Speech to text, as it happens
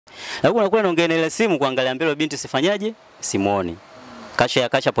Na huko nakuwa naongea na ile simu kuangalia mbele binti sifanyaje? Simuoni.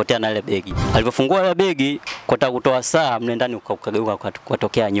 Kasha potea na ile begi. Alipofungua ile begi kota kutoa saa mle ndani ukageuka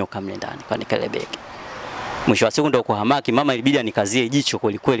kutokea nyoka mle ndani kwa nikale begi. Mwisho wa siku ndio kuhamaki mama ilibidi anikazie jicho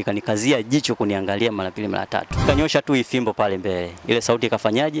kweli kweli, kanikazia jicho kuniangalia mara pili mara tatu. Kanyosha tu ifimbo pale mbele. Ile sauti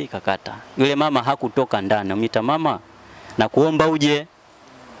ikafanyaje? Ikakata. Yule mama hakutoka ndani. Amita mama na kuomba uje.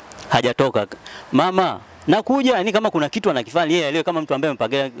 Hajatoka. Mama nakuja, yani kama kuna kitu anakifanya yeye leo kama mtu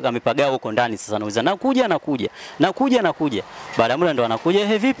ambaye amepagaa huko ndani sasa anauliza nakuja. Baada ya muda ndo anakuja,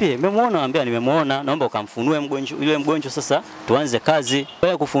 vipi? Nimemuona, anambia nimemuona, naomba ukamfunue mgonjwa yule mgonjwa sasa tuanze kazi.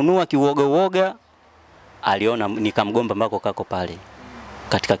 Baada kufunua kiuoga aliona nikamgomba ambako kako pale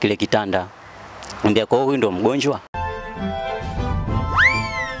katika kile kitanda. Anambia kwa huyu ndo mgonjwa.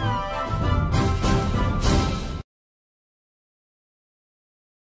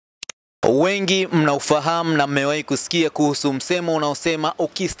 Wengi mnaufahamu na mmewahi kusikia kuhusu msemo unaosema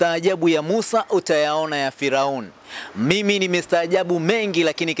ukistaajabu ya Musa utayaona ya Firaun. Mimi nimestaajabu mengi,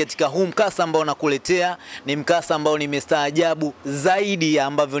 lakini katika huu mkasa ambao nakuletea ni mkasa ambao nimestaajabu zaidi ya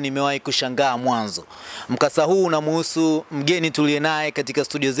ambavyo nimewahi kushangaa mwanzo. Mkasa huu unamhusu mgeni tuliye naye katika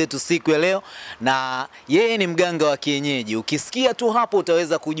studio zetu siku ya leo, na yeye ni mganga wa kienyeji. Ukisikia tu hapo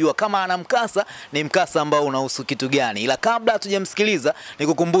utaweza kujua kama ana mkasa ni mkasa ambao unahusu kitu gani. Ila kabla hatujamsikiliza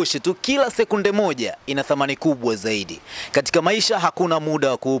nikukumbushe tu kila sekunde moja ina thamani kubwa zaidi. Katika maisha hakuna muda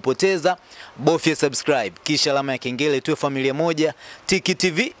wa kuupoteza. Bofya subscribe kisha alama ya kengele, tuwe familia moja. Tiki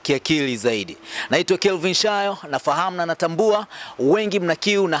TV, kiakili zaidi. Naitwa Kelvin Shayo, nafahamu na natambua wengi mna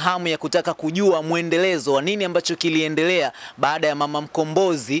kiu na hamu ya kutaka kujua muendelezo wa nini ambacho kiliendelea baada ya mama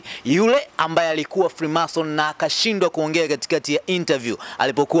mkombozi yule ambaye alikuwa Freemason na akashindwa kuongea katikati ya interview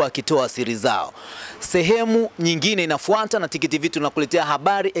alipokuwa akitoa siri zao. Sehemu nyingine inafuata na Tiki TV tunakuletea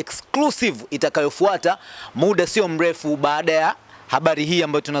habari exclusive itakayofuata muda sio mrefu baada ya habari hii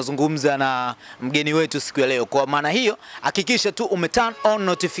ambayo tunazungumza na mgeni wetu siku ya leo. Kwa maana hiyo, hakikisha tu turn on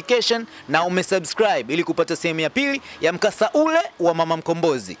notification na umesubscribe ili kupata sehemu ya pili ya mkasa ule wa mama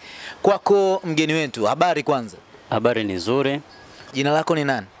mkombozi. Kwako mgeni wetu, habari kwanza? Habari ni nzuri. Jina lako ni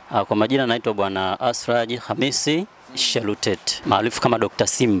nani? Kwa majina naitwa Bwana Asraji Hamisi Shalutet, maarufu kama Dr.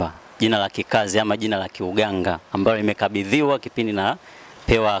 Simba, jina la kikazi ama jina la kiuganga ambalo nimekabidhiwa kipindi na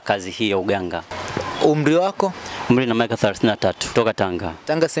pewa kazi hii ya uganga. Umri wako? Umri na miaka 33, kutoka Tanga.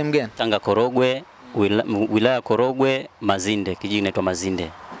 Tanga sehemu gani? Tanga Korogwe, wilaya Korogwe, Mazinde, kijiji kinaitwa Mazinde.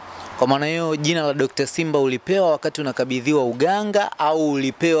 Kwa maana hiyo jina la Dr. Simba ulipewa wakati unakabidhiwa uganga au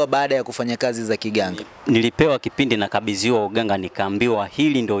ulipewa baada ya kufanya kazi za kiganga? Nilipewa kipindi nakabidhiwa uganga, nikaambiwa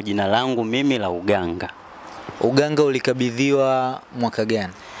hili ndio jina langu mimi la uganga. Uganga ulikabidhiwa mwaka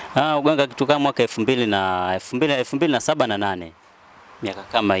gani? Uganga kitu kama mwaka 2007 na 8. Miaka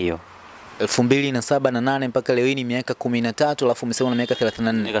kama hiyo. 2007 na 8 mpaka leo hii ni miaka 13, alafu umesema una miaka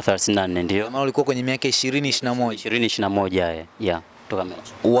 34. Miaka 34 ndio. Kama ulikuwa kwenye miaka 20-21. 20-21 yeah, toka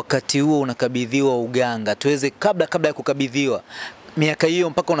mechi. Wakati huo unakabidhiwa uganga, tuweze kabla ya kukabidhiwa miaka hiyo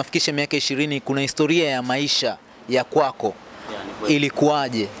mpaka unafikisha miaka 20, kuna historia ya maisha ya kwako.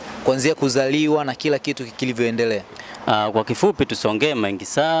 Ilikuwaje kuanzia kuzaliwa na kila kitu kilivyoendelea? Kwa kifupi tusongee mengi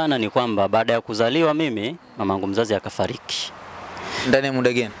sana, ni kwamba baada ya kuzaliwa mimi mamangu mzazi akafariki. Ndani ya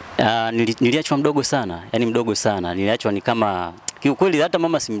muda gani? Niliachwa mdogo sana, yani mdogo sana. Niliachwa ni kama kiukweli hata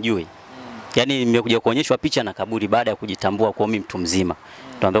mama simjui. Yani nimekuja kuonyeshwa picha na kaburi baada ya kujitambua kwa mimi mtu mzima.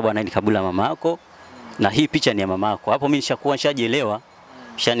 Tuambia bwana, ni kaburi la mama yako na hii picha ni ya mama yako. Hapo mimi nishakuwa nishajielewa.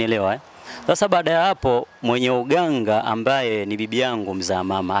 Shanielewa Sasa baada ya hapo mwenye uganga ambaye ni bibi yangu mzaa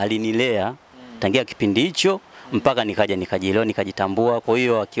mama alinilea tangia kipindi hicho mpaka nikajielewa, nikajitambua. Kwa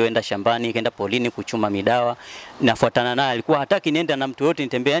hiyo akienda shambani, kaenda polini kuchuma midawa, nafuatana naye. Alikuwa hataki niende na mtu yote,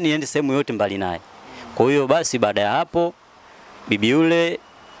 nitembee, yani niende sehemu yote mbali naye. Kwa hiyo basi baada ya hapo bibi yule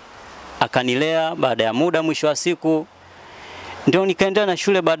akanilea. Baada ya muda, mwisho wa siku ndio nikaenda na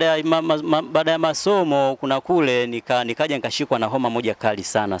shule. Baada ya masomo kuna kule nikaja nikashikwa na homa moja kali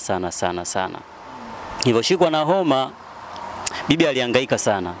sana. Niliposhikwa na homa, bibi alihangaika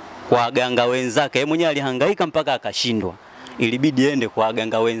sana kwa waganga wenzake. Yeye mwenyewe alihangaika mpaka akashindwa. Ilibidi ende kwa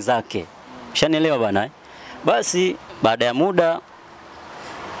waganga wenzake. Ushanielewa bana? Basi baada ya muda,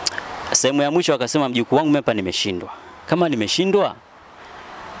 sehemu ya mwisho akasema, mjukuu wangu mimi hapa nimeshindwa. Kama nimeshindwa,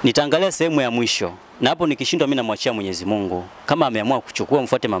 nitaangalia sehemu ya mwisho. Na hapo nikishindwa mimi namwachia Mwenyezi Mungu. Kama ameamua kuchukua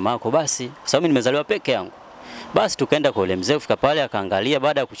mfuate mama yako basi, kwa sababu mimi nimezaliwa peke yangu. Basi tukaenda kwa yule mzee, fika pale akaangalia,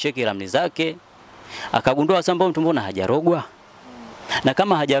 baada ya kucheki ramli zake, akagundua kwamba mtu mbona hajarogwa. Na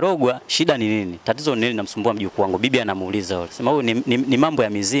kama hajarogwa, shida ni nini? Tatizo ni nini namsumbua mjukuu wangu? Bibi anamuuliza yule. Sema huyu ni mambo ya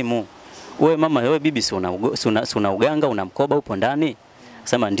mizimu. Wewe mama, wewe bibi si una uganga, una mkoba upo ndani?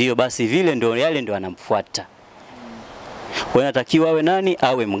 Sema ndio. Basi vile ndio yale ndio anamfuata. Kwa hiyo natakiwa awe nani?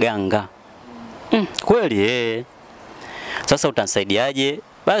 Awe mganga. Kweli Sasa utanisaidiaje?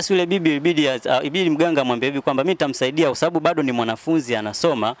 Basi yule bibi ibidi mganga amwambie bibi kwamba mimi nitamsaidia kwa sababu bado ni mwanafunzi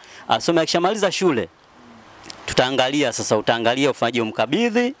anasoma, asome akishamaliza shule. Tutaangalia sasa, utaangalia ufanyaje,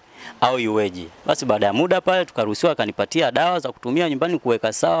 umkabidhi au iweje. Basi baada ya muda pale tukaruhusiwa, akanipatia dawa za kutumia nyumbani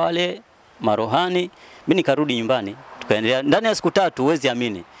kuweka sawa wale marohani. Mimi nikarudi nyumbani, tukaendelea. Ndani ya siku 3 huwezi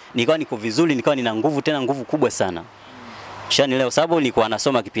amini, nikawa niko vizuri, nikawa nina nguvu, tena nguvu kubwa sana. Shani leo sababu nilikuwa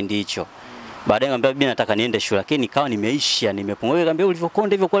nasoma kipindi hicho. Baadaye nikamwambia bibi nataka niende shule, lakini nikawa nimeisha, nimepungua. Nikamwambia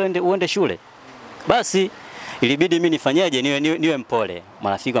ulivyokonda hivyo kwa uende shule. Basi ilibidi mimi nifanyaje, niwe mpole.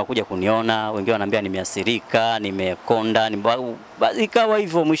 Marafiki wanakuja kuniona, wengine wananiambia nimeasirika, nimekonda, basi ikawa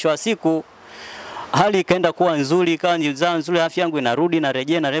hivyo. Mwisho wa siku hali ikaenda kuwa nzuri, ikawa nzuri, afya yangu inarudi,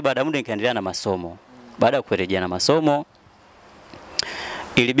 narejea baada ya muda nikaendelea na masomo. Baada ya kurejea na masomo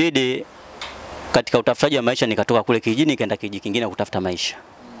ilibidi katika utafutaji wa maisha nikatoka kule kijijini nikaenda kijiji kingine kutafuta maisha.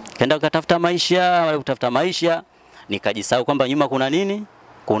 Kaenda kutafuta maisha, nikajisahau kwamba nyuma kuna nini?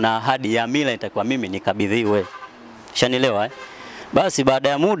 Kuna ahadi ya mila itakuwa mimi nikabidhiwe. Shanielewa Basi baada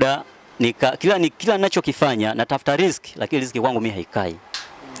ya muda kila ninachokifanya natafuta riziki, lakini riziki kwangu mimi haikai.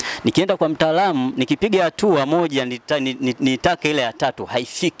 Nikienda kwa mtaalamu, nikipiga hatua moja nitaka ile ya 3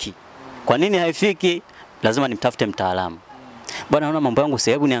 haifiki. Kwa nini haifiki? Lazima nimtafute mtaalamu. Bwana naona mambo yangu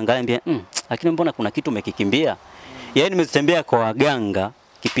sasa, hebu niangalie lakini mbona kuna kitu umekikimbia? Yaani nimetembea kwa waganga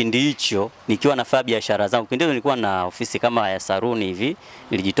kipindi hicho nikiwa nafanya biashara zangu. Kipindi hicho nilikuwa na ofisi kama ya saruni hivi,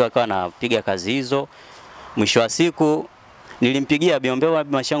 nilijitoa kwa napiga kazi hizo. Mwisho wa siku nilimpigia biombea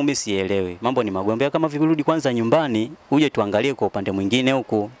mashangu, mimi sielewi. Mambo ni magombea, kama virudi kwanza nyumbani uje tuangalie kwa upande mwingine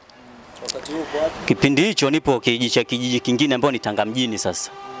huko. Wakati huo wapi? Kipindi hicho nipo kijiji kingine ambao ni Tanga mjini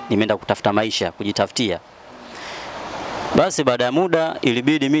sasa. Nimeenda kutafuta maisha, kujitafutia. Basi baada ya muda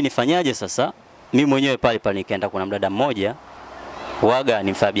ilibidi mimi nifanyaje sasa? Mimi mwenyewe pale nikaenda, kuna mdada mmoja waga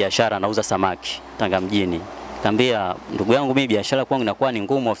ni mfanya biashara, anauza samaki Tanga mjini. Nikamwambia ndugu yangu, mimi biashara kwangu inakuwa ni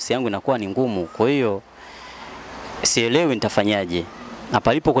ngumu, ofisi yangu inakuwa ni ngumu. Kwa hiyo sielewi nitafanyaje. Na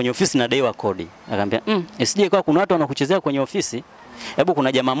palipo kwenye ofisi nadaiwa kodi. Akamwambia isije kwa kuna watu wanakuchezea kwenye ofisi. Hebu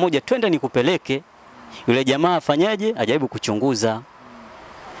kuna jamaa mmoja twende nikupeleke. Yule jamaa afanyaje? Ajaribu kuchunguza.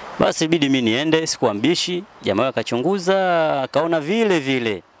 Basi ibidi mimi niende, sikuambishi. Jamaa akachunguza, akaona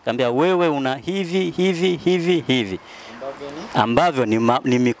vile. Akamwambia wewe una hivi. Ambavyo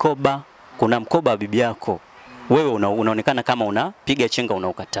ni mikoba. Kuna mkoba wa bibi yako. Wewe unaonekana kama unapiga chenga,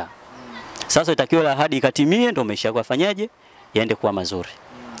 unaukataa. Sasa itakiwa la ahadi ikatimie, ndio maisha yako yafanyaje? Yaende kuwa mazuri.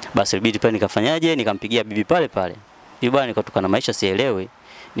 Basi ibidi pale nikafanyaje? Nikampigia bibi pale. Bibi bwana, nikatoka na maisha sielewi.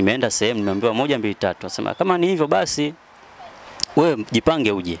 Nimeenda sehemu nimeambiwa 1 2 3. Akasema kama ni hivyo basi wewe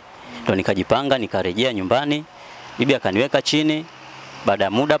jipange uje. Ndio nikajipanga, nikarejea nyumbani. Bibi akaniweka chini. Baada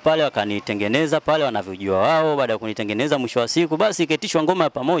ya muda pale wakanitengeneza pale wanavyojua wao. Baada ya kunitengeneza mwisho wa siku basi iketishwa ngoma ya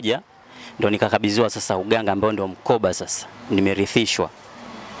pamoja. Ndio nikakabidhiwa sasa uganga ambao ndio mkoba sasa. Nimerithishwa.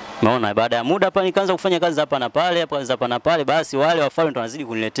 Umeona, baada ya muda hapa nikaanza kufanya kazi hapa na pale, basi wale wafalme ndo wanazidi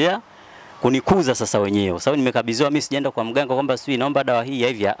kuniletea kunikuza sasa wenyewe. Sababu nimekabidhiwa, mimi sijaenda kwa mganga kwamba sisi naomba dawa hii ya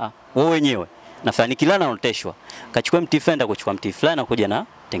hivi, wao wenyewe. Nafanya nikilana naoteshwa. Kachukua mti fulani, kuchukua mti fulani na kuja na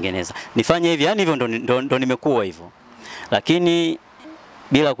tengeneza. Nifanye hivi, yani hivyo ndo nimekuwa hivyo. Lakini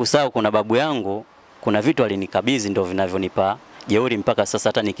bila kusahau kuna babu yangu, kuna vitu alinikabidhi ndio vinavyonipa jeuri mpaka sasa,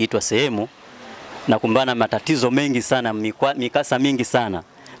 hata nikiitwa sehemu na kumbana matatizo mengi sana, mikasa mingi sana.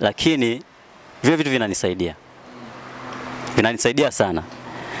 Lakini vile vitu vinanisaidia. Vinanisaidia sana.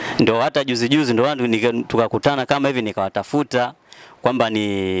 Ndio hata juzi ndio tukakutana kama hivi, nikawatafuta kwamba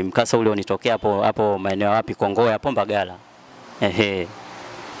ni mkasa ule unitokea hapo maeneo wapi, Kongoe hapo Mbagala.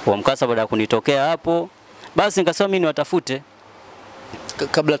 Kwa mkasa baada ya kunitokea hapo, basi nikasema mimi niwatafute.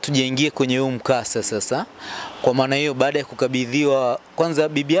 Kabla tujaingia kwenye huu mkasa sasa, kwa maana hiyo baada ya kukabidhiwa, kwanza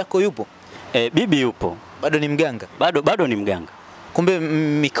bibi yako yupo? Bibi yupo. Bado ni mganga? Bado ni mganga. Kumbe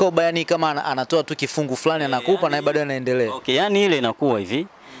mikoba yani kama anatoa tu kifungu fulani anakupa na bado anaendelea. Okay, yani ile inakuwa hivi.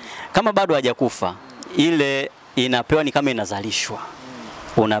 Kama bado hajakufa, ile inapewa ni kama inazalishwa.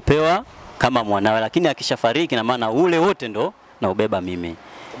 Unapewa kama mwanawe, lakini akishafariki na maana ule wote ndo na ubeba mimi.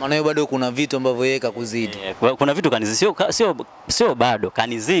 Kwa maana hiyo bado kuna vitu ambavyo yeye kakuzidi. Kuna vitu kanizidi, sio bado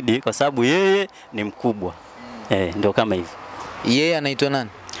kanizidi kwa sababu yeye ni mkubwa. Ndio kama hivyo. Yeye anaitwa nani?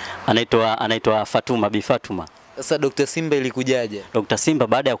 Anaitwa Fatuma, Bi Fatuma. Sasa Dr. Simba ilikujaje? Dr. Simba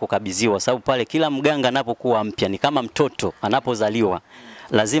baada ya kukabidhiwa, sababu pale kila mganga anapokuwa mpya ni kama mtoto anapozaliwa.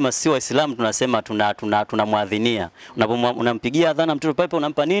 Lazima si Waislamu tunasema tunamwadhinia. Unampigia adhana mtoto pale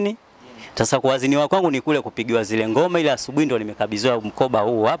unampa nini? Sasa kuadhiniwa kwangu ni kule kupigiwa zile ngoma, ile asubuhi ndio nimekabidhiwa mkoba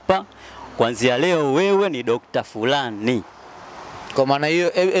huu hapa. Kuanzia leo wewe ni Dr. fulani. Kwa maana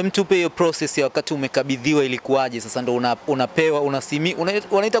hiyo tupe hiyo process ya wakati umekabidhiwa ilikuwaje? Sasa ndo unapewa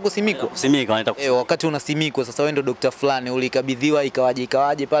wanaita kusimikwa. Kusimika wanaita kusimika. Wakati unasimikwa sasa wewe ndo daktari fulani ulikabidhiwa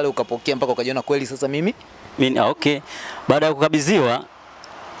ikawaje pale ukapokea mpaka ukajiona kweli sasa mimi okay. Baada ya kukabidhiwa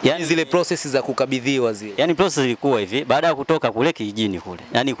yani zile process za kukabidhiwa zile. Yani process ilikuwa hivi, baada ya kutoka kule kijijini kule.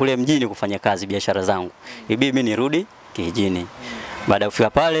 Yani kule mjini kufanya kazi biashara zangu. Ibidi mimi nirudi kijijini. Baada ya kufika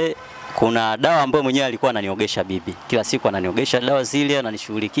pale kuna dawa ambayo mwenyewe alikuwa ananiogesha bibi. Kila siku ananiogesha dawa zile,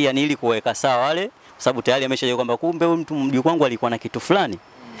 ananishughulikia ni ili kuweka sawa wale, kwa sababu tayari ameshajua kwamba kumbe huyu mtu mjukuu wangu alikuwa na kitu fulani.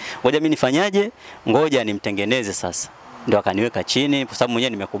 Ngoja mimi nifanyaje? Ngoja nimtengeneze sasa. Ndio akaniweka chini kwa sababu mwenyewe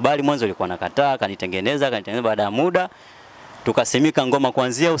nimekubali, mwanzo alikuwa anakataa, kanitengeneza baada ya muda tukasimika ngoma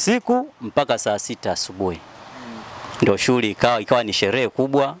kuanzia usiku mpaka saa 6 asubuhi. Ndio shughuli ikawa ni sherehe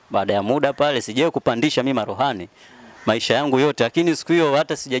kubwa. Baada ya muda pale sijawahi kupandisha mimi marohani maisha yangu yote, lakini siku hiyo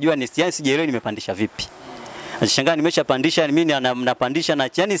hata sijajua sijaelewi nimepandisha vipi. Nashangaa nimeshapandisha mimi napandisha na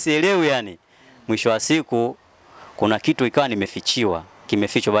yani sielewi yani. Mwisho wa siku kuna kitu ikawa nimefichiwa,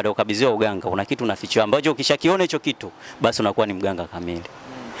 kimefichwa baada ya kukabidhiwa uganga. Kuna kitu unafichiwa ambacho ukishakiona hicho kitu basi unakuwa ni mganga kamili.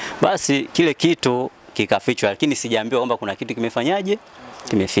 Basi kile kitu kikafichwa, lakini sijaambiwa kwamba kuna kitu kimefanyaje,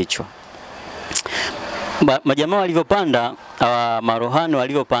 kimefichwa. Majamaa walivyopanda, marohani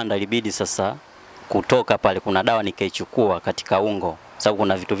walivyopanda ilibidi sasa kutoka pale kuna dawa nikaichukua katika ungo. Sababu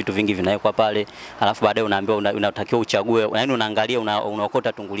kuna vitu vingi vinawekwa pale, alafu baadaye unaambiwa unatakiwa uchague, yani unaangalia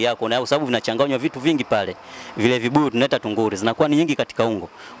unaokota tunguli yako na sababu vinachanganywa vitu vingi pale. Vile vibuyu tunaita tunguri zinakuwa ni nyingi katika ungo.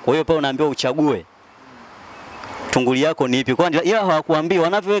 Kwa hiyo pale unaambiwa uchague tunguli yako ni ipi. Kwani ila hawakuambia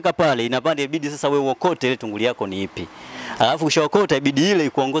wanavyoweka pale inapanda ibidi sasa wewe uokote ile tunguli yako ni ipi. Alafu ukishaokota ibidi ile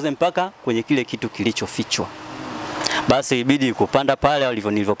ikuongoze mpaka kwenye kile kitu kilichofichwa. Basi ibidi kupanda pale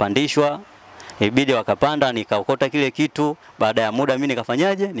nilivyopandishwa. Ibidi wakapanda nikaokota kile kitu. Baada ya muda mimi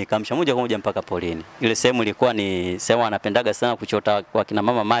nikafanyaje? Nikamsha moja kwa moja mpaka polini. Ile sehemu ilikuwa ni sehemu anapendaga sana kuchota kwa kina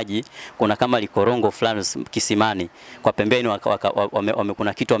mama maji. Kuna kama likorongo fulani kisimani. Kwa pembeni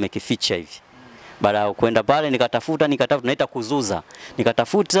kuna kitu wamekificha hivi. Baada ya kwenda pale nikatafuta naita kuzuza.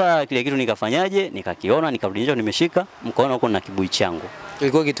 Nikatafuta kile kitu nikafanyaje? Nikakiona, nikarudi nje nimeshika mkono huko na kibui changu.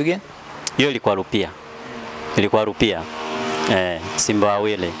 Ilikuwa kitu gani? Hiyo ilikuwa rupia. Ilikuwa rupia. Simba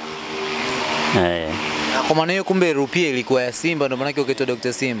wawili. Kwa maana hiyo kumbe rupia ilikuwa ya Simba ndio maana yake ukaitwa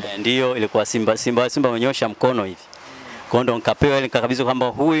Dr. Simba. Ndio ilikuwa Simba amenyosha mkono hivi. Kwa ndo nikapewa ile nikakabidhiwa kwamba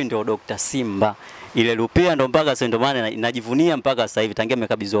huyu ndio Dr. Simba. Ile rupia ndo mpaka sasa ndo maana najivunia mpaka sasa hivi tangia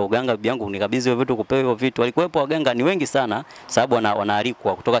nimekabidhiwa uganga bibi yangu nikabidhiwa vitu kupewa hivyo vitu. Walikuwepo waganga ni wengi sana sababu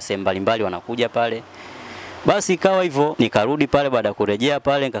wanaalikwa kutoka sehemu mbalimbali wanakuja pale. Basi ikawa hivyo nikarudi pale baada ya kurejea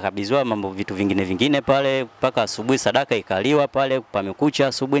pale nikakabidhiwa vitu vingine pale mpaka asubuhi sadaka ikaliwa pale pamekucha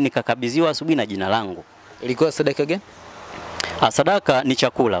asubuhi nikakabidhiwa asubuhi na jina langu. Ilikuwa sadaka gani? Sadaka ni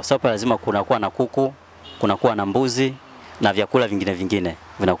chakula. Sababu lazima kunakuwa na kuku, kunakuwa na mbuzi na vyakula vingine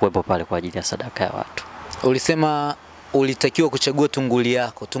vinakuwepo pale kwa ajili ya sadaka ya watu. Ulisema ulitakiwa kuchagua tunguli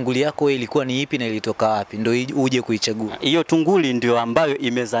yako. Tunguli yako ilikuwa ni ipi na ilitoka wapi ndio uje kuichagua? Hiyo tunguli ndio ambayo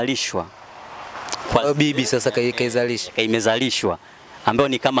imezalishwa. Kwa bibi sasa kaizalisha. Imezalishwa ambayo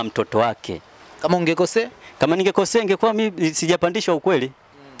ni kama mtoto wake. Kama ungekosea? Kama ningekosea ingekuwa mimi sijapandishwa ukweli.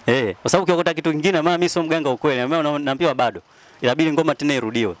 Kwa sababu ukiokota kitu kingine maana mimi sio mganga ukweli. Mimi naambiwa bado. Inabidi ngoma tena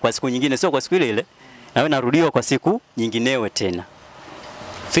irudiwe kwa siku nyingine sio kwa siku ile ile. Na wewe narudiwa kwa siku nyinginewe tena.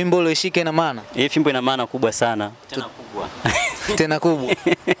 Fimbo ulioshika ina maana? Fimbo ina maana kubwa sana. Tena kubwa. Tena kubwa.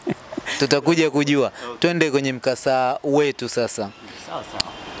 Tutakuja kujua. Okay. Twende kwenye mkasa wetu sasa. Sawa.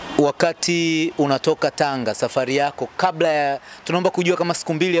 Wakati unatoka Tanga safari yako kabla ya tunaomba kujua kama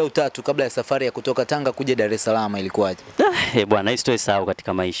siku 2 au 3 kabla ya safari ya kutoka Tanga kuja Dar es Salaam ilikuwaje? Bwana sitoisahau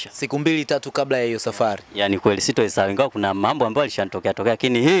katika maisha. Siku 2-3 kabla ya hiyo safari. Yaani kweli sitoisahau ingawa kuna mambo ambayo alishanitokea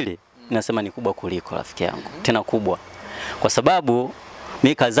lakini hili ninasema ni kubwa kuliko rafiki yangu. Tena kubwa. Kwa sababu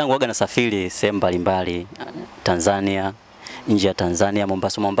mimi kazi zangu waga nasafiri sehemu mbalimbali Tanzania, nje ya Tanzania,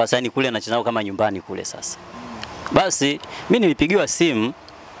 Mombasa, yani kule nacheza kama nyumbani kule sasa. Basi mimi nilipigiwa simu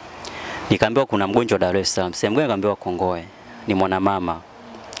nikaambiwa kuna mgonjwa Dar es Salaam. Sehemu gani? Nikaambiwa Kongoe. Ni mwanamama.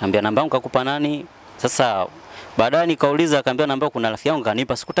 Niambia namba yangu kakupa nani? Sasa baadaye nikauliza akaambia namba kuna rafiki yangu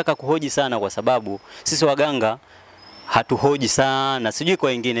kanipa. Sikutaka kuhoji sana kwa sababu sisi waganga hatuhoji sana. Sijui kwa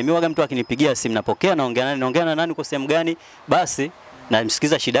wengine. Mimi waga mtu akinipigia simu napokea naongea na nani kwa sehemu gani? Basi na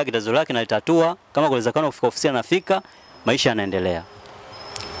msikiza shida yake tatizo lake na litatua. Kama kuwezekana kufika ofisini nafika, maisha yanaendelea.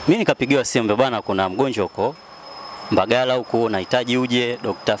 Mimi nikapigiwa simu bwana kuna mgonjwa huko Mbagala huko nahitaji uje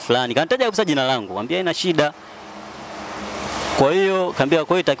daktari fulani. Kanitaja kabisa jina langu. Mwambia ina shida. Kwa hiyo kaambia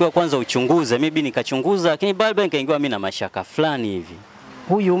kwa hiyo itakiwa kwanza uchunguze. Mimi nikachunguza lakini baadaye nikaingiwa mimi na mashaka fulani hivi.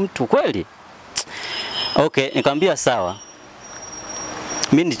 Huyu mtu kweli? Okay, nikamwambia sawa.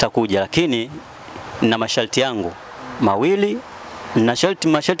 Mimi nitakuja lakini nina masharti yangu mawili na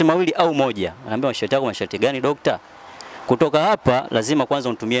masharti mawili au moja. Anambia masharti yako masharti gani dokta? Kutoka hapa lazima kwanza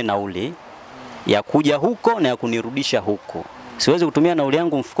unitumie nauli ya kuja huko na ya kunirudisha huko. Siwezi kutumia nauli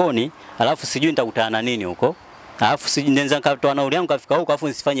yangu mfukoni, alafu sijui nitakutana na nini huko. Alafu sijindenza nikatoa nauli yangu kafika huko alafu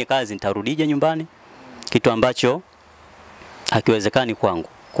nisifanye kazi, nitarudije nyumbani? Kitu ambacho hakiwezekani kwangu.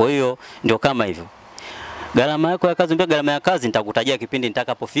 Kwa hiyo ndio kama hivyo. Gharama yako ya kazi, mbona gharama ya kazi nitakutajia kipindi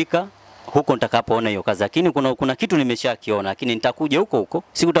nitakapofika huko nitakapoona hiyo kazi. Lakini kuna kitu nimeshakiona, lakini nitakuja huko huko.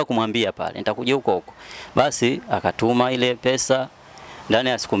 Sikutaka kumwambia pale, nitakuja huko huko. Basi akatuma ile pesa ndani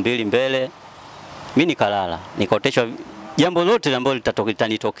ya siku 2 mbele. Mimi nikalala, nikaoteshwa jambo lote ambalo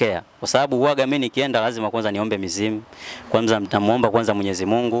litanitokea. Kwa sababu huaga mimi nikienda lazima kwanza niombe mizimu. Kwanza nitamuomba kwanza Mwenyezi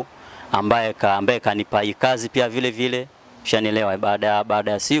Mungu ambaye kanipa hii kazi pia vile vile. Ushanielewa?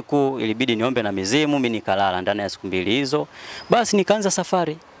 Baada ya siku ilibidi niombe na mizimu, mimi nikalala ndani ya siku 2 hizo. Basi nikaanza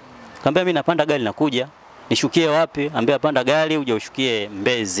safari. Kaambia mimi napanda gari nakuja. Nishukie wapi? Ambia panda gari uje ushukie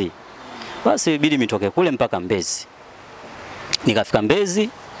Mbezi. Basi ilibidi nitoke kule mpaka Mbezi. Nikafika Mbezi,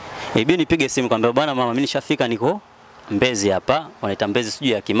 ilibidi nipige simu kwambia bwana mama mimi nishafika niko Mbezi hapa. Wanaita Mbezi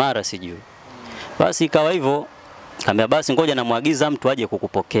sijui ya Kimara sijui. Basi ikawa hivyo. Kaambia basi ngoja namuagiza mtu aje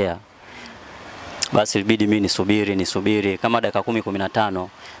kukupokea. Basi ilibidi mimi nisubiri kama dakika 10-15.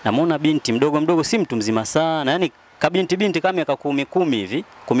 Namuona binti mdogo si mtu mzima sana. Yaani binti kama miaka 10 hivi,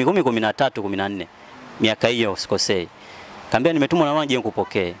 13, 14. Miaka hiyo usikosei. Kaambia nimetumwa na mama aje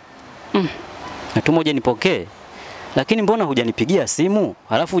nikupokee. Natumwa aje nipokee. Lakini mbona hujanipigia simu?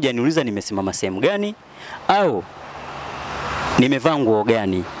 Halafu hujaniuliza nimesimama sehemu gani au nimevaa nguo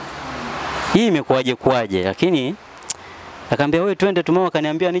gani? Hii imekuaje? Lakini akaambia wewe twende tu, mama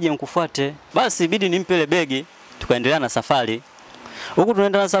akaniambia nije nikufuate. Basi ibidi nimpe ile begi, tukaendelea na safari. Huku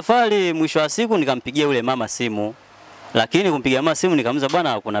tunaenda na safari, mwisho wa siku nikampigia yule mama simu. Lakini kumpigia mama simu nikamuuliza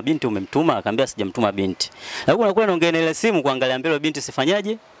bwana kuna binti umemtuma? Akaambia sijamtuma binti. Lakini nakuwa naongea na ile simu kuangalia mbele binti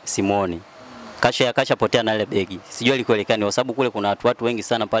sifanyaje? Simuoni. Kasha potea na ile begi. Sijui alikoelekea kwa sababu kule kuna watu wengi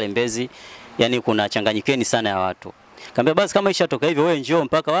sana pale Mbezi. Yaani kuna changanyikeni sana ya watu. Kaambia basi kama ishatoka hivyo wewe njoo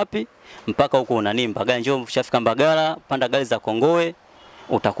mpaka wapi? Mpaka huko unani Mbagala, njoo ushafika Mbagala, panda gari za Kongoe,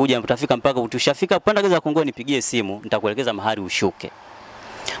 utafika mpaka utushafika panda gari za Kongoe nipigie simu, nitakuelekeza mahali ushuke.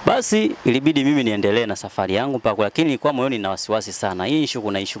 Basi ilibidi mimi niendelee na safari yangu mpaka, lakini nilikuwa moyoni na wasiwasi sana. Hii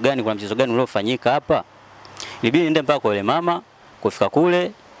kuna issue gani, kuna mchezo gani uliofanyika hapa? Ilibidi niende mpaka kwa yule mama, kufika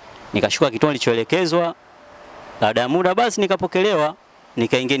kule nikashuka kituo nilichoelekezwa. Baada ya muda basi nikapokelewa,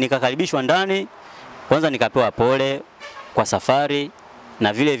 nikaingia nikakaribishwa ndani. Kwanza nikapewa pole kwa safari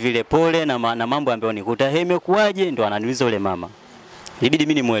na vile vile pole na mambo ambayo nikuta imekuaje, ndo ananiuliza yule mama. Ilibidi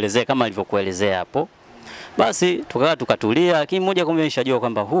mimi nimuelezee kama alivyokuelezea hapo. Basi tukatulia, lakini mmoja kwa mmoja nishajua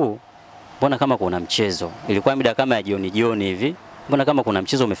kwamba mbona kama kuna mchezo. Ilikuwa mida kama ya jioni hivi. Mbona kama kuna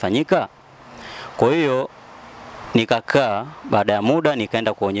mchezo umefanyika? Kwa hiyo nikakaa, baada ya muda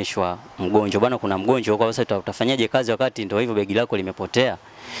nikaenda kuonyeshwa mgonjwa. Bwana kuna mgonjwa kwa sasa utafanyaje kazi wakati ndio hivyo begi lako limepotea.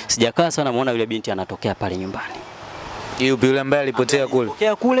 Sijakaa sana muona yule binti anatokea pale nyumbani. Yule ambaye alipotea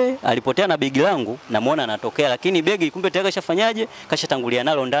kule. Alipotea na begi langu namuona anatokea, lakini begi kumbe tayari kashafanyaje? Kashatangulia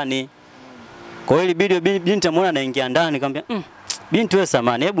nalo ndani. Kwa hiyo ilibidi binti amuona anaingia ndani, nikamwambia binti wewe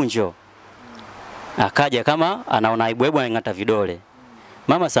samani hebu njoo. Akaja kama anaona aibu anangata vidole.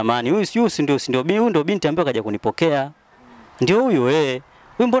 Mama samani, huyu ndio binti ambaye kaja kunipokea. Ndio huyu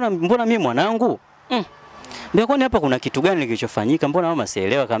Huyu mbona mimi mwanangu? Mbona kwani hapa kuna kitu gani kilichofanyika? Mbona mama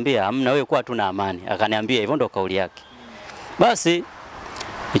sielewa? Akamwambia hamna, wewe kwa tuna amani. Akaniambia hivyo, ndo kauli yake. Basi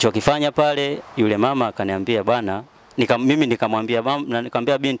nilichokifanya pale, yule mama akaniambia bwana, mimi nikamwambia mama,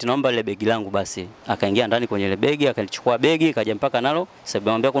 nikamwambia binti naomba ile begi langu basi. Akaingia ndani kwenye ile begi, akalichukua begi, kaja mpaka nalo. Sasa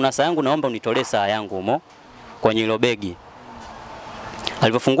nikamwambia kuna saa yangu naomba unitolee saa yangu humo kwenye ile begi.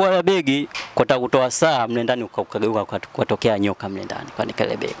 Alipofungua ile begi, kota kutoa saa mle ndani ukageuka kutokea nyoka mle ndani kwa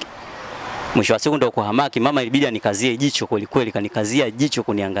ile begi. Mwisho wa siku ndio kuhamaki mama ilibidi anikazie jicho kweli kanikazia jicho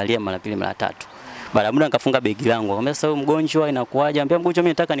kuniangalia mara 2 mara 3. Baada ya muda nikafunga begi langu. Akamwambia sasa huyu mgonjwa inakuaje? Ambia mgonjwa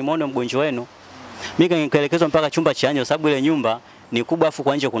mimi nataka nimuone mgonjwa wenu. Mimi nikaelekezwa mpaka chumba cha nje sababu ile nyumba ni kubwa afu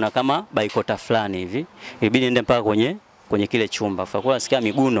kwa nje kuna kama baikota fulani hivi. Ilibidi niende mpaka kwenye kile chumba. Kwa nasikia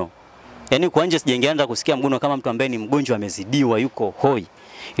miguno. Yaani kwa nje sijaingianza kusikia mguno kama mtu ambaye ni mgonjwa amezidiwa yuko hoi.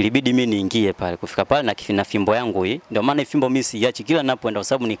 Ilibidi mimi niingie pale. Kufika pale na fimbo yangu hii. Ndio maana fimbo mimi siachi kila ninapoenda kwa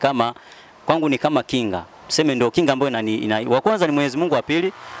sababu ni kama kwangu ni kama kinga. Tuseme ndio kinga ambayo wa kwanza ni Mwenyezi Mungu, wa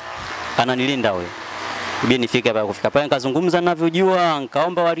pili ananilinda wewe. Ibidi nifike pale, kufika pale nikazungumza ninavyojua,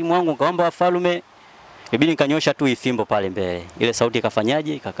 nikaomba walimu wangu, nikaomba wafalme. Ibidi nikanyosha tu ifimbo pale mbele. Ile sauti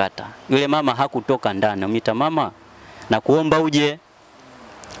ikafanyaje? Ikakata. Yule mama hakutoka ndani. Namita mama na kuomba uje.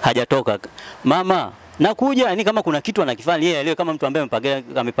 Hajatoka. Mama Nakuja, yani kama kuna kitu anakifanya yeye leo kama mtu ambaye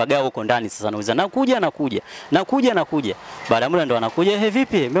amepagaa huko ndani sasa nauliza nakuja. Baada ya muda ndo anakuja,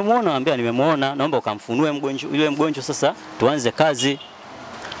 vipi? Umemwona? Anambia nimemuona, naomba ukamfunue yule mgonjwa sasa tuanze kazi.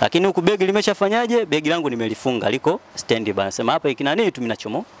 Lakini huku begi limeshafanyaje? Begi langu nimelifunga liko stand bana. Sema hapa iki nani tu mimi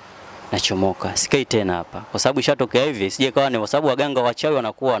nachomoka. Sikai tena hapa. Kwa sababu ishatokea hivi, sije kawa ni kwa sababu waganga wachawi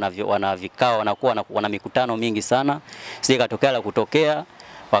wanakuwa wana vikao, wanakuwa wana mikutano mingi sana. Sije katokea la kutokea,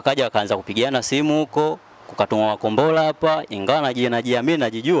 wakaja wakaanza kupigana simu huko, kukatumwa makombola hapa, ingawa najiamini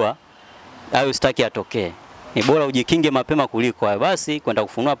najijua hayo sitaki atokee. Ni bora ujikinge mapema kuliko hayo. Basi kwenda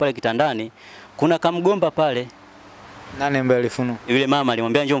kufunua pale kitandani, kuna kamgomba pale. Nani ambaye alifunua? Yule mama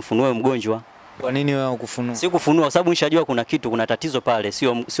alimwambia njoo mfunue mgonjwa. Kwa nini wewe ukufunua? Si kufunua kwa sababu nishajua kuna tatizo pale,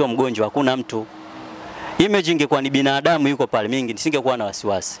 sio mgonjwa, hakuna mtu. Image ingekuwa ni binadamu yuko pale, mimi nisingekuwa na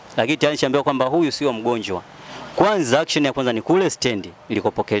wasiwasi. Lakini tayari nishaambiwa kwamba huyu sio mgonjwa. Kwanza action ya kwanza ni kule stand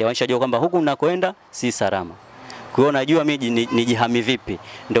ilikopokelewa. Nishajua kwamba huku ninakoenda si salama. Kwa hiyo najua mimi nijihami vipi.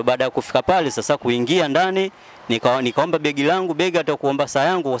 Ndio baada ya kufika pale sasa kuingia ndani nikaomba begi langu, begi atakuomba saa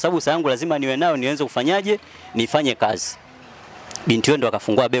yangu kwa sababu saa yangu lazima niwe nayo nianze kufanyaje? Nifanye kazi. Binti ndo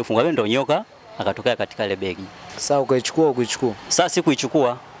akafungua begi, ndo nyoka akatokea katika ile begi. Sasa ukaichukua? Sasa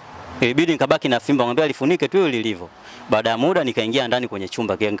sikuichukua. Ilibidi nikabaki na fimbo, ngambia alifunike tu lilivyo. Baada ya muda nikaingia ndani kwenye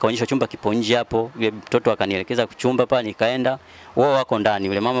chumba, nikaonyesha chumba kipo nje hapo. Yule mtoto akanielekeza kuchumba pa, nikaenda. Wao wako ndani,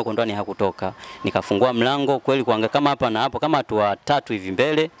 yule mama yuko ndani hakutoka. Nikafungua mlango kweli kuangalia kama hapa na hapo kama watu watatu hivi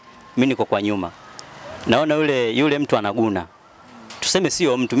mbele, mimi niko kwa nyuma. Naona yule mtu anaguna. Tuseme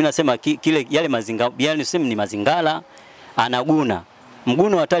sio mtu, mimi nasema yale mazinga, yani niseme ni mazingala anaguna.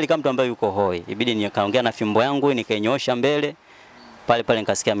 Mguno hatari kama mtu ambaye yuko hoi. Ibidi nikaongea na fimbo yangu nikainyoosha mbele. Pale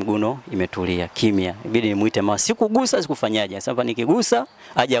nikasikia miguno imetulia, kimya. Ibidi nimuite mama, sikugusa sikufanyaje. Sasa nikigusa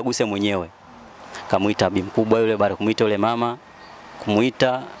aje aguse mwenyewe. Kamuita bi mkubwa yule, baada kumuita yule mama,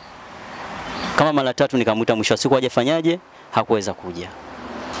 kumuita kama mara 3 nikamuita, mwisho wa siku aje fanyaje? Hakuweza kuja.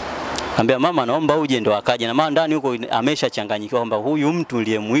 Ambia mama naomba uje, ndo akaja. Na mama ndani huko ameshachanganyikiwa kwamba huyu mtu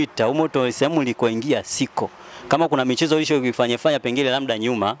niliyemuita umoto sehemu nilikoingia siko. Kama kuna michezo ilishofanya pengine labda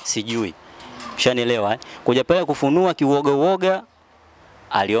nyuma sijui. Ushanielewa Kuja pale kufunua kiuoga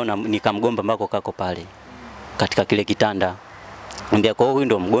aliona nikamgomba mbako kako pale katika kile kitanda. Ambia kwa huyu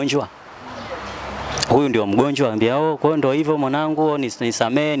ndio mgonjwa. Huyu ndio mgonjwa. Ambia kwa hiyo ndio hivyo mwanangu,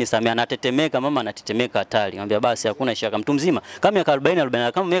 nisamee. Anatetemeka, mama anatetemeka hatari. Ambia basi hakuna shaka, mtu mzima kama miaka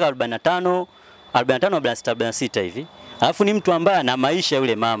 40 kama miaka 45 46 hivi. Alafu ni mtu ambaye ana maisha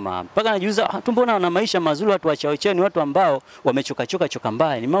yule mama. Mpaka anajiuliza mbona ana maisha mazuri watu wachaocheni, watu ambao wamechoka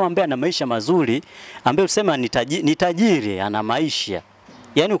mbaya. Ni mama ambaye ana maisha mazuri, ambaye usema ni tajiri, ana maisha.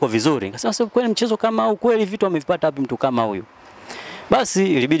 Yaani uko vizuri. Nikasema kweli mchezo kama au kweli vitu amevipata wapi mtu kama huyu? Basi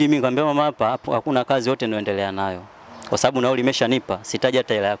ilibidi mimi nikamwambia mama hapa hakuna kazi yote naendelea nayo. Kwa sababu nauli imeshanipa, sitaji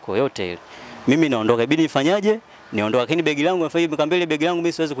hata hela yako yote ile. Mimi naondoka, ibidi nifanyaje? Niondoka. Lakini begi langu nikamwambia ile begi langu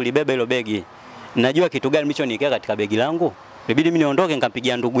mimi siwezi kulibeba hilo begi. Najua kitu gani nilichoniwekea katika begi langu. Ilibidi mimi niondoke,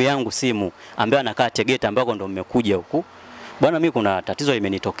 nikampigia ndugu yangu simu ambaye anakaa Tegeta ambako ndo mmekuja huku. Bwana mimi kuna tatizo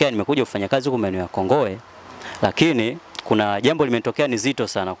limenitokea, nimekuja kufanya kazi huko maeneo ya Kongoe. Lakini kuna jambo limetokea ni zito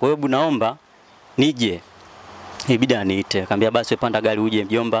sana. Kwa hiyo naomba nije. Ilibidi aniite. Akamwambia basi panda gari uje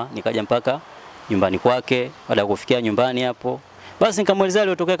mjomba. Nikaja mpaka nyumbani kwake. Baada ya kufikia nyumbani hapo, basi nikamwelezea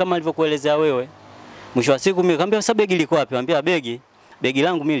aliyotokea kama alivyokuelezea wewe. Mwisho wa siku mimi nikamwambia sasa begi liko wapi? Anambia begi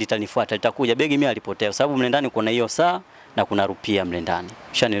langu mimi litanifuata, litakuja. Begi mimi alipotea kwa sababu mle ndani kuna hiyo saa na kuna rupia mle ndani.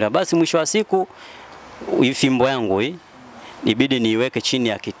 Ushanielewa? Basi mwisho wa siku fimbo yangu hii ibidi niiweke chini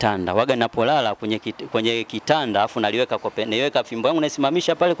ya kitanda. Waga ninapolala kwenye kitanda afu niweka fimbo yangu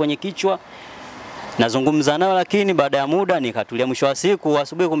naisimamisha pale kwenye kichwa. Nazungumza nao, lakini baada ya muda nikatulia. Mwisho wa siku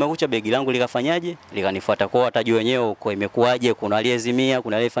asubuhi kumekucha, begi langu likafanyaje? Likanifuata. Kwa watajua wenyewe huko imekuaje, kuna aliyezimia,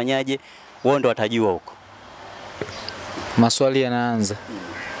 kuna aliyefanyaje, wao ndo watajua huko. Maswali yanaanza.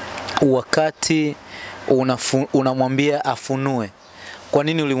 Wakati unamwambia afunue, kwa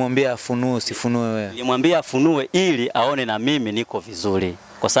nini ulimwambia afunue usifunue wewe? Nilimwambia afunue ili aone na mimi niko vizuri.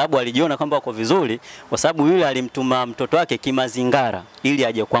 Kwa sababu alijiona kwamba uko vizuri, kwa sababu yule alimtuma mtoto wake kimazingara ili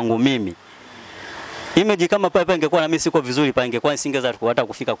aje kwangu mimi. Image kama pale ingekuwa na mimi siko vizuri, pale ingekuwa nisingeweza hata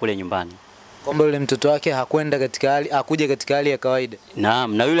kufika kule nyumbani. Kwamba yule mtoto wake hakuja katika hali ya kawaida.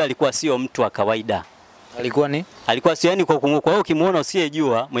 Naam, na yule alikuwa sio mtu wa kawaida. Alikuwa sio, yani kwa hiyo ukimuona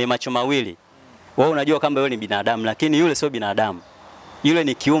usiyejua mwenye macho mawili, wewe unajua kama yule ni binadamu, lakini yule sio binadamu. Yule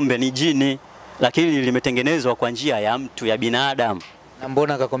ni kiumbe, ni jini, lakini limetengenezwa kwa njia ya mtu, ya binadamu. Na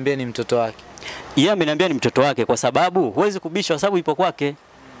mbona akakwambia ni mtoto wake? Yeye ameniambia ni mtoto wake kwa sababu huwezi kubisha, kwa sababu ipo kwake.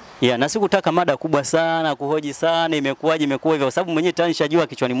 Na sikutaka mada kubwa sana kuhoji sana imekuwa hivyo, kwa sababu mwenyewe tayari nishajua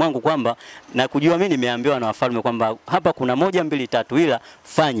kichwani mwangu kwamba na kujua mimi nimeambiwa na wafalme kwamba hapa kuna 1 2 3 ila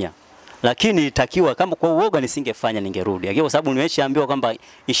fanya. Lakini itakiwa kama kwa uoga nisingefanya, ningerudi. Lakini kwa sababu nimeshaambiwa kwamba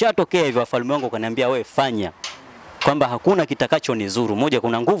ishatokea hivyo, wafalme wangu kaniambia wewe fanya. Kwamba hakuna kitakacho nizuru. Moja,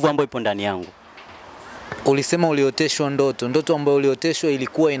 kuna nguvu ambayo ipo ndani yangu. Ulisema ulioteshwa ndoto. Ndoto ambayo ulioteshwa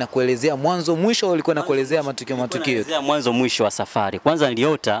ilikuwa inakuelezea mwanzo mwisho au ilikuwa inakuelezea matukio? Inaelezea mwanzo mwisho wa safari. Kwanza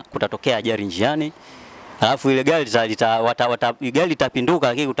niliota kutatokea ajali njiani. Alafu ile gari gari litapinduka,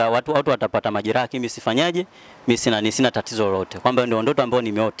 lakini watu watapata majeraha, mimi sifanyaje? Mimi sina tatizo lolote. Kwamba ndio ndoto ambayo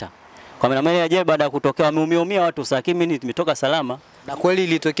nimeota. Kwa maana ile ajali baada ya kutokea wameumia watu, sasa mimi nimetoka salama. Na kweli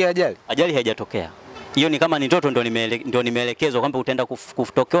ilitokea ajali? Ajali haijatokea. Hiyo ni kama ni ndoto, ndio nimeelekezwa kwamba utaenda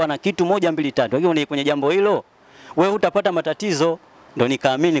kutokewa na kitu 1 2 3. Lakini kwenye jambo hilo wewe utapata matatizo. Ndio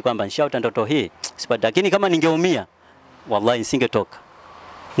nikaamini kwamba nishaota ndoto hii sipata. Lakini kama ningeumia wallahi nisingetoka.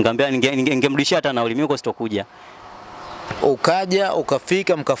 Ngambia ningemrudishia hata nauli, mimi sitokuja. Ukaja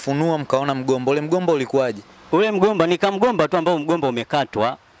ukafika mkafunua mkaona mgomba. Ule mgomba ulikuwaje? Ule mgomba ni kama mgomba tu ambao mgomba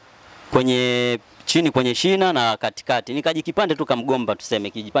umekatwa kwenye chini kwenye shina na katikati. Nikajikipande tu kama mgomba, tuseme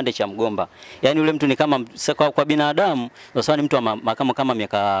kijipande cha mgomba. Yaani ule mtu ni kama kwa binadamu, sasa ni mtu wa kama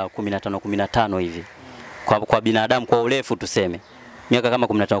miaka 15 hivi. Kwa binadamu kwa urefu tuseme. Miaka kama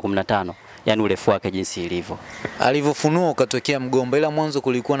 15. Yaani urefu wake jinsi ilivyo. Alivyofunua ukatokea mgomba, ila mwanzo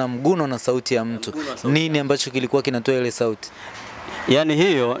kulikuwa na mguno na sauti ya mtu. Nini ambacho kilikuwa kinatoa ile sauti? Yaani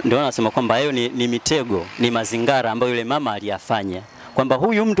hiyo ndio anasema kwamba hiyo ni mitego, ni mazingara ambayo yule mama aliyafanya. Kwamba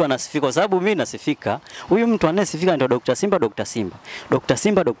huyu mtu anasifika kwa sababu mimi nasifika. Huyu mtu anayesifika ndio Dr. Simba, Dr. Simba. Dr.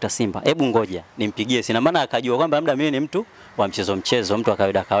 Simba, Dr. Simba. Hebu ngoja nimpigie. Sina maana akajua kwamba labda mimi ni mtu wa mchezo, mtu wa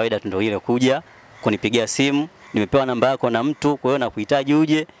kawaida tu, ndio ile kuja kunipigia simu, nimepewa namba yako na mtu, kwa hiyo nakuhitaji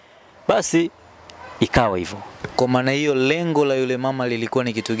uje. Basi ikawa hivyo. Kwa maana hiyo lengo la yule mama lilikuwa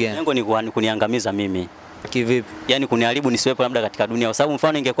ni kitu gani? Lengo ni kuniangamiza mimi. Kivipi? Yaani kuniharibu nisiwepo labda katika dunia. Kwa sababu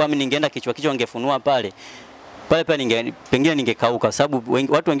mfano ingekuwa mimi ningeenda kichwa ningefunua pale pengine ningekauka, kwa sababu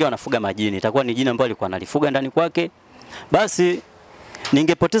watu wengine wanafuga majini. Itakuwa ni jini ambalo alikuwa analifuga ndani kwake. Basi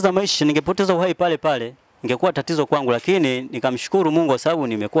ningepoteza maisha, ningepoteza uhai pale. Ingekuwa tatizo kwangu, lakini nikamshukuru Mungu kwa sababu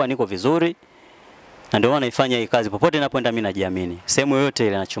niko vizuri. Na ndio maana naifanya hii kazi. Popote ninapoenda mimi najiamini. Sehemu yoyote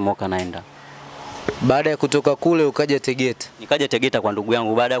ile nachomoka naenda. Baada ya kutoka kule ukaja Tegeta. Nikaja Tegeta kwa ndugu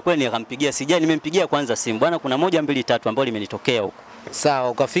yangu. Baada ya kule nikampigia, nimempigia kwanza simu. Bwana kuna 1 2 3 ambao limenitokea huko. Sawa,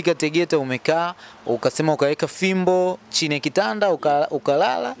 ukafika Tegeta umekaa, ukasema ukaweka fimbo chini ya kitanda,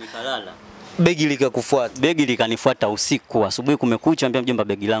 ukalala. Nikalala. Begi likakufuata. Begi likanifuata usiku. Asubuhi kumekucha, ambia mjomba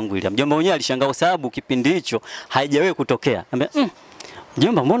begi langu ile. Mjomba mwenyewe alishangaa kwa sababu kipindi hicho haijawahi kutokea. Ambia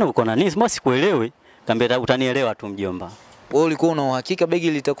mjomba mbona uko na nini? Mbona sikuelewi? Kaambia utanielewa tu mjomba. Wewe ulikuwa una uhakika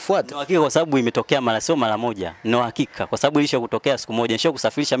begi litakufuata? Na uhakika kwa sababu imetokea mara sio mara moja. Na uhakika kwa sababu ilishakutokea siku moja.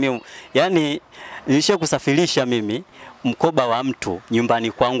 Nishakusafirisha mimi, yani nilishakusafirisha mimi mkoba wa mtu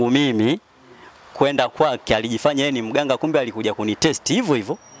nyumbani kwangu mimi kwenda kwake. Alijifanya yeye ni mganga, kumbe alikuja kunitest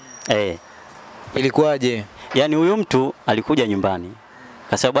hivyo. Ilikuwaje? Yani huyo mtu alikuja nyumbani.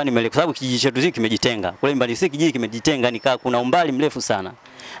 Kwa sababu kwa sababu kijiji chetu hiki kimejitenga. Kule nyumbani si kijiji kimejitenga, nikaa kuna umbali mrefu sana.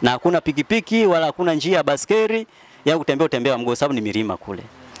 Na hakuna pikipiki wala hakuna njia ya baskeri ya kutembea mguu, sababu ni milima kule.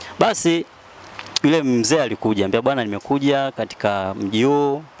 Basi yule mzee alikuja, ambia bwana nimekuja katika mji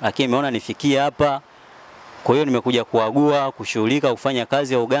huu, lakini nimeona nifikie hapa. Kwa hiyo nimekuja kuagua, kushughulika, kufanya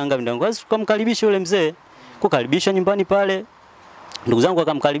kazi ya uganga. Ndio tukamkaribisha yule mzee. Kukaribisha nyumbani pale. Ndugu zangu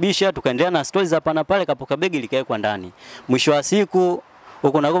akamkaribisha, tukaendelea na stories hapa na pale, kapoka begi likawekwa ndani. Mwisho wa siku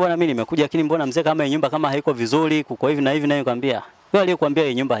huko na bwana mimi nimekuja, lakini mbona mzee kama nyumba kama haiko vizuri, kuko hivi na hivi, na nikamwambia, wewe aliyekuambia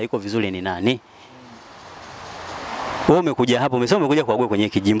hii nyumba haiko vizuri ni nani? Wewe umekuja hapo, umekuja kuagua kwenye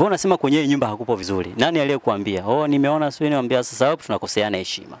kijiji. Mbona unasema kwenye nyumba hakupo vizuri? Nani aliyekuambia? Nimeona sio, niambia sasa hapo tunakoseana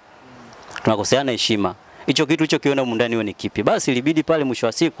heshima. Tunakoseana heshima. Hicho kitu hicho kiona mundani wewe ni kipi? Basi ilibidi pale mwisho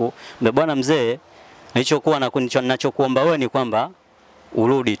wa siku, bwana mzee, nilichokuwa ninachokuomba wewe ni kwamba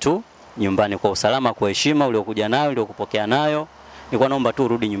urudi tu nyumbani kwa usalama, kwa heshima uliokuja nayo, uliokupokea nayo. Nilikuwa naomba tu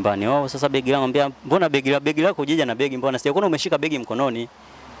urudi nyumbani. Sasa begi langu, ambia mbona begi lako ujija na begi, mbona sijakuona umeshika begi mkononi?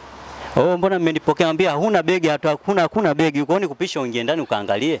 Mbona mmenipokea? Ambia huna begi, hata hakuna begi. Uko nikupisha uingie ndani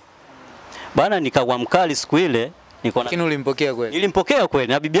ukaangalie. Bana nikawa mkali siku ile, lakini ulimpokea kweli? Nilimpokea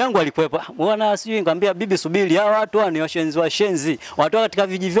kweli na bibi yangu alikuwepo. Bwana sijui, nikamwambia bibi subiri, hao watu ni washenzi. Watu katika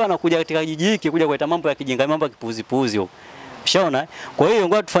vijiji vyao wanakuja katika kijiji hiki kuja kuleta mambo ya kijinga, mambo ya kipuuzi huko. Ushaona? Kwa hiyo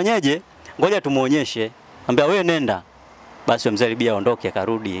ngoja tufanyeje? Ngoja tumuonyeshe. Ambia wewe nenda. Basi mzee alibia aondoke,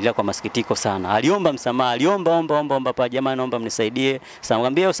 akarudi, ila kwa masikitiko sana. Aliomba msamaha, omba pa jamani, naomba mnisaidie. Sasa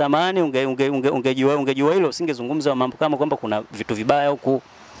ngambia samahani, ungejua hilo usingezungumza mambo kama kwamba kuna vitu vibaya huku.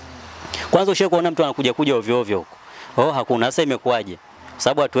 Kwanza ushakuona mtu anakuja ovyo ovyo huko. Hakuna. Sasa imekuaje?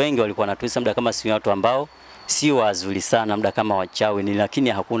 Sababu watu wengi walikuwa wanatuisa muda kama si watu ambao si wazuri sana, muda kama wachawi ni, lakini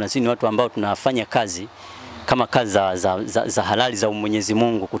hakuna. Sisi ni watu ambao tunafanya kazi kama kazi za halali za Mwenyezi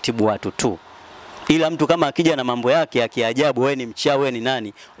Mungu kutibu watu tu. Ila mtu kama akija na mambo yake ya kiajabu, wewe ni mchawi, wewe ni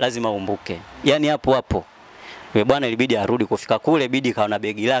nani, lazima umbuke. Yani hapo hapo. Yule bwana ilibidi arudi kufika kule, bidi kaona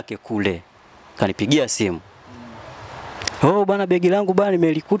begi lake kule. Kanipigia simu. Oh bwana, begi langu bwana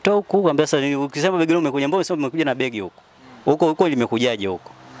nimelikuta huko. Akamwambia sasa ukisema begi langu umekuja, mbona sio umekuja na begi huko? Huko limekujaje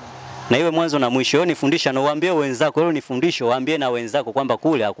huko? Na iwe mwanzo na mwisho. Wewe nifundisha na uambie wenzako, wewe nifundisho, waambie na wenzako kwamba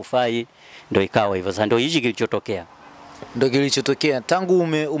kule hakufai. Ndio ikawa hivyo. Sasa ndio hichi kilichotokea. Ndio kilichotokea. Tangu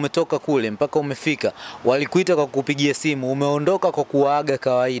umetoka kule mpaka umefika, walikuita kwa kupigia simu, umeondoka kwa kuwaaga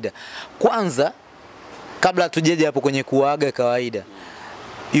kawaida. Kwanza kabla tujeje hapo kwenye kuwaaga kawaida,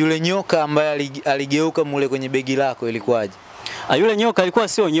 yule nyoka ambaye aligeuka mule kwenye begi lako ilikuwaje? Yule nyoka alikuwa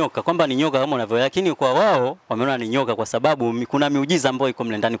sio nyoka kwamba ni nyoka kama unavyoelewa, lakini kwa wao wameona ni nyoka kwa sababu kuna miujiza ambayo iko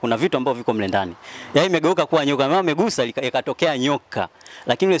mle ndani, kuna vitu ambavyo viko mle ndani. Yaani imegeuka kuwa nyoka, mama amegusa ikatokea nyoka.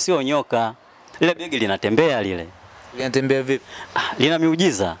 Lakini yule sio nyoka. Lile begi linatembea lile. Linatembea vipi? Lina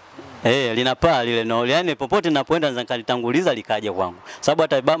miujiza. Linapaa lile no. Yaani popote ninapoenda naweza nikalitanguliza likaja kwangu.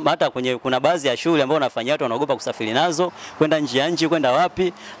 Sababu hata kwenye kuna baadhi ya shule ambao wanafanya watu wanaogopa kusafiri nazo, kwenda nje ya nchi, kwenda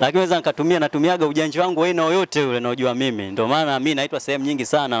wapi, lakini naweza natumiaga ujanja wangu aina yoyote ule naojua mimi. Ndio maana mimi naitwa sehemu nyingi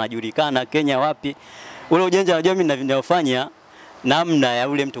sana, najulikana Kenya wapi. Ule ujanja najua mimi ninavyofanya namna ya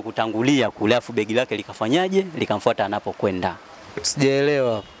ule mtu kutangulia kule, afu begi lake likafanyaje, likamfuata anapokwenda.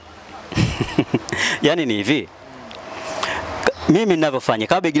 Sijaelewa. Yaani ni hivi. Mimi ninavyofanya,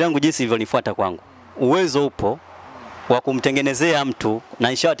 kama begi langu jinsi lilivyonifuata kwangu, uwezo upo wa kumtengenezea mtu na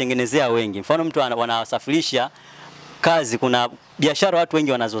nishawatengenezea wengi. Mfano mtu wanasafirisha kazi, kuna biashara watu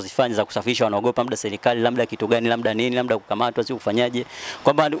wengi wanazozifanya za kusafirisha, wanaogopa labda serikali, labda kitu gani, labda nini, labda kukamatwa, si kufanyaje.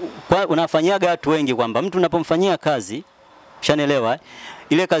 Kwamba unafanyaga watu wengi kwamba mtu unapomfanyia kazi, ushanielewa,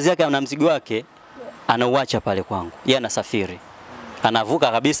 ile kazi yake na mzigo wake anauacha pale kwangu. Yeye anasafiri.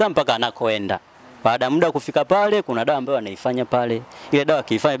 Anavuka kabisa mpaka anakoenda. Baada muda kufika pale, kuna dawa ambayo anaifanya pale. Ile dawa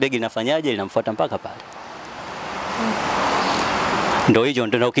kiifanya begi linafanyaje, linamfuata mpaka pale. Ndio hicho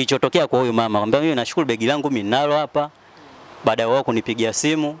ndio kilichotokea kwa huyu mama. Akamwambia mimi nashukuru begi langu mimi ninalo hapa. Baada ya wao kunipigia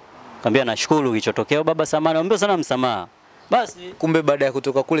simu, akamwambia nashukuru kilichotokea baba, samahani. Akamwambia sana msamaha. Basi kumbe baada ya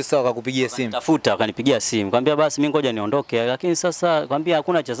kutoka kule sawa akakupigia simu. Tafuta akanipigia simu. Akamwambia basi mimi ngoja niondoke. Lakini sasa akamwambia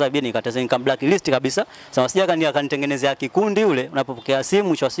hakuna cha sababu, nikataza nika blacklist kabisa. Sasa sija akanitengenezea kikundi ule, unapopokea simu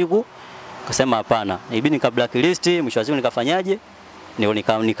mwisho wa siku akasema hapana. Ibidi nika blacklist, mwisho wa siku nikafanyaje? Ndio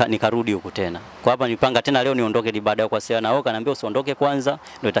nikarudi huko tena. Kwa hapa nipanga tena leo niondoke, ni baada ya kuwasiliana nao kaniambia usiondoke kwanza.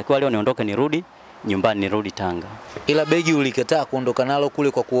 Ndio itakiwa leo niondoke nirudi nyumbani, nirudi Tanga. Ila begi ulikataa kuondoka nalo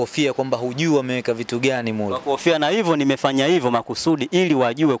kule kwa kuhofia kwamba hujui wameweka vitu gani mule. Kwa kuhofia, na hivyo nimefanya hivyo makusudi ili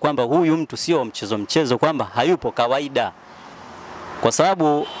wajue kwamba huyu mtu sio mchezo, kwamba hayupo kawaida. Kwa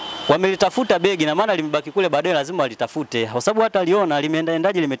sababu wamelitafuta begi na maana limebaki kule, baadaye lazima walitafute. Kwa sababu hata aliona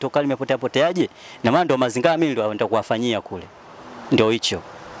limeendaje, limetoka, limepoteaje. Na maana ndio mazingira mimi ndio naenda kuwafanyia kule. Ndio hicho.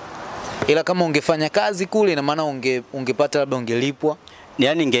 Ila kama ungefanya kazi kule na maana ungepata labda ungelipwa.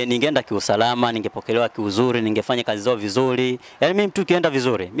 Yaani ningeenda kiusalama, ningepokelewa kiuzuri, ningefanya kazi zao vizuri. Yaani mimi mtu kienda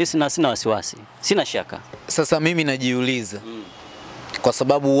vizuri, mimi sina wasiwasi. Sina shaka. Sasa mimi najiuliza. Kwa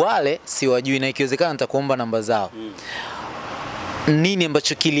sababu wale siwajui na ikiwezekana nitakuomba namba zao. Nini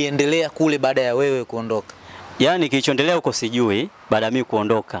ambacho kiliendelea kule baada ya wewe kuondoka? Yaani kilichoendelea huko sijui baada ya mimi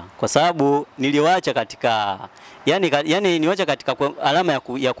kuondoka. Kwa sababu niliwaacha katika yani niwacha katika alama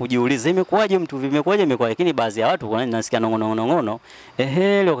ya kujiuliza imekuwaje mtu vimekuwaje imekuwa, lakini baadhi ya watu nasikia nongono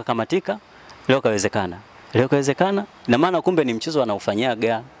leo kakamatika, leo kawezekana na maana kumbe ni mchezo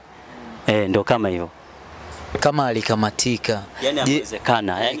anaofanyaga. Ndio kama hivyo. Kama alikamatika. Yani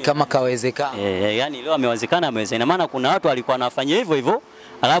amewezekana. Yani kama kawezekana. Yani leo amewezekana. Na maana kuna watu walikuwa wanafanya hivyo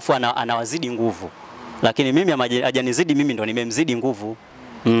alafu anawazidi nguvu. Lakini mimi hajanizidi, mimi ndo nimemzidi nguvu.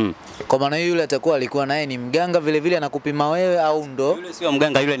 Kwa maana yule atakuwa alikuwa naye ni mganga vile vile anakupima wewe au ndo? Yule sio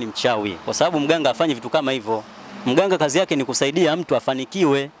mganga, yule ni mchawi. Kwa sababu mganga afanye vitu kama hivyo. Mganga kazi yake ni kusaidia mtu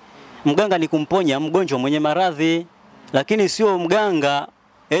afanikiwe. Mganga ni kumponya mgonjwa mwenye maradhi. Lakini sio mganga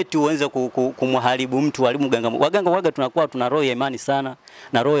eti uanze kumharibu mtu. Waganga tunakuwa tuna roho ya imani sana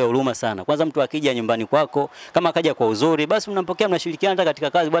na roho ya huruma sana. Kwanza mtu akija nyumbani kwako, kama akaja kwa uzuri, basi mnampokea, mnashirikiana hata katika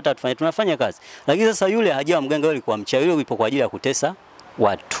kazi, bwana tunafanya kazi. Lakini sasa yule hajawa mganga, yule alikuwa mchawi, yule yupo kwa ajili ya kutesa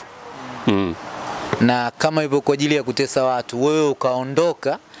watu. Na kama yupo kwa ajili ya kutesa watu, wewe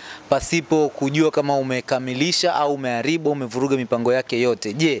ukaondoka pasipo kujua kama umekamilisha au umeharibu, umevuruga mipango yake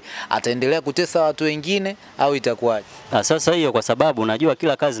yote. Je, ataendelea kutesa watu wengine au itakuwaje? Sasa hiyo kwa sababu unajua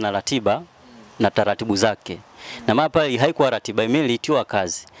kila kazi na ratiba na taratibu zake. Na mapa haikuwa ratiba, imelitiwa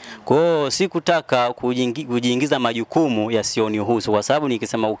kazi. Kwa hiyo sikutaka kujiingiza majukumu yasiyonihusu, kwa sababu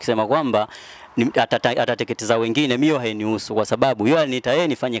ukisema kwamba atateketeza wengine, mimi hainihusu kwa sababu yeye aliniita yeye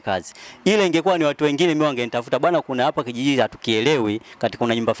nifanye kazi. Ile ingekuwa ni watu wengine mimi wangenitafuta, bwana kuna hapa kijiji hatukielewi, katika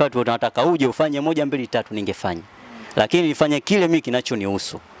kuna nyumba fulani tunataka uje ufanye 1 2 3, ningefanya. Lakini nifanye kile mimi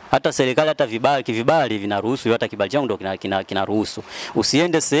kinachonihusu. Hata serikali hata vibali vinaruhusu, hata kibali changu ndio kinaruhusu.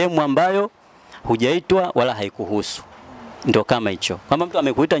 Usiende sehemu ambayo hujaitwa wala haikuhusu. Ndio kama hicho. Kama mtu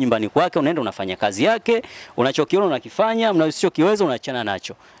amekuita nyumbani kwake, unaenda unafanya kazi yake, unachokiona unakifanya, unachokiweza unaachana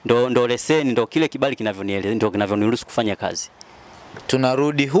nacho. Ndio leseni, ndio kile kibali kinavyonieleza, ndio kinavyoniruhusu kufanya kazi.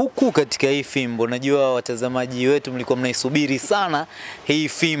 Tunarudi huku katika hii fimbo. Najua watazamaji wetu mlikuwa mnaisubiri sana hii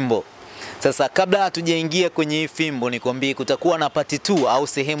fimbo. Sasa kabla hatujaingia kwenye hii fimbo, nikwambie kutakuwa na part 2 au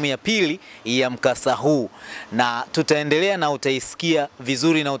sehemu ya pili ya mkasa huu, na tutaendelea na utaisikia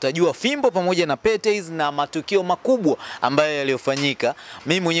vizuri na utajua fimbo pamoja na pete hizi na matukio makubwa ambayo yaliyofanyika.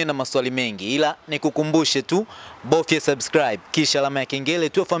 Mimi mwenyewe na maswali mengi, ila nikukumbushe tu bofya subscribe kisha alama ya kengele,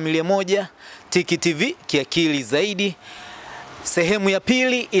 tu familia moja Tiki TV, kiakili zaidi. Sehemu ya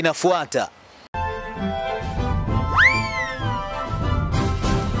pili inafuata.